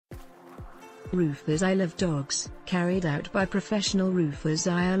Roofers Isle of Dogs, carried out by professional roofers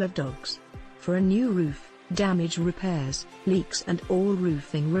Isle of Dogs. For a new roof, damage repairs, leaks and all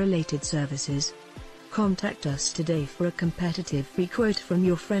roofing related services. Contact us today for a competitive free quote from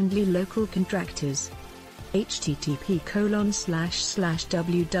your friendly local contractors.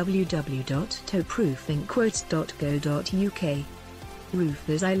 http://www.toproofingquotes.co.uk.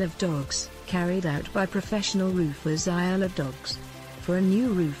 Roofers Isle of Dogs, carried out by professional roofers Isle of Dogs. For a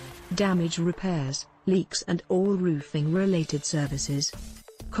new roof, damage repairs, leaks and all roofing related services.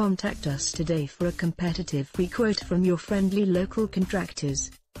 Contact us today for a competitive free quote from your friendly local contractors.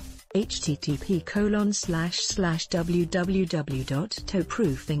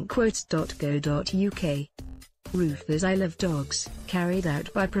 http://www.toproofingquotes.co.uk. Roofers Isle of Dogs, carried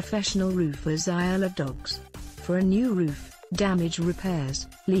out by professional roofers Isle of Dogs. For a new roof, damage repairs,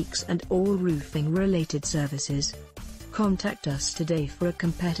 leaks and all roofing related services. Contact us today for a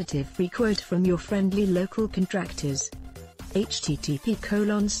competitive free quote from your friendly local contractors.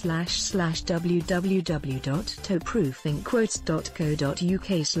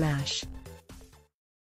 http://www.toproofingquotes.co.uk/